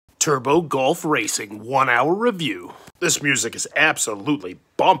Turbo Golf Racing 1 hour review. This music is absolutely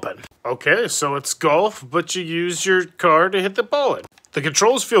bumping. Okay, so it's golf, but you use your car to hit the ball in. The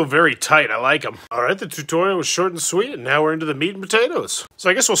controls feel very tight, I like them. Alright, the tutorial was short and sweet, and now we're into the meat and potatoes. So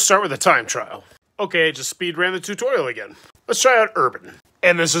I guess we'll start with a time trial. Okay, I just speed ran the tutorial again. Let's try out Urban.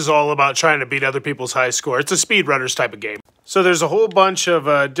 And this is all about trying to beat other people's high score. It's a speedrunners type of game. So there's a whole bunch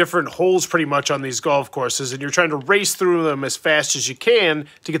of different holes pretty much on these golf courses, and you're trying to race through them as fast as you can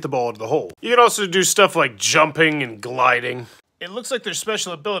to get the ball into the hole. You can also do stuff like jumping and gliding. It looks like there's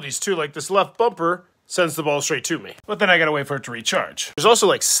special abilities too, like this left bumper sends the ball straight to me. But then I gotta wait for it to recharge. There's also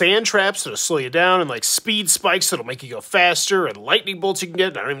like sand traps that'll slow you down, and like speed spikes that'll make you go faster, and lightning bolts you can get,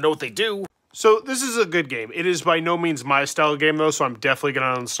 and I don't even know what they do. So this is a good game. It is by no means my style of game though, so I'm definitely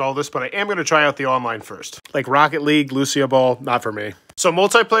going to uninstall this, but I am going to try out the online first. Like Rocket League, Lucio Ball, not for me. So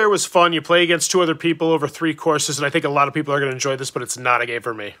multiplayer was fun. You play against 2 other people over 3 courses, and I think a lot of people are going to enjoy this, but it's not a game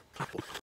for me.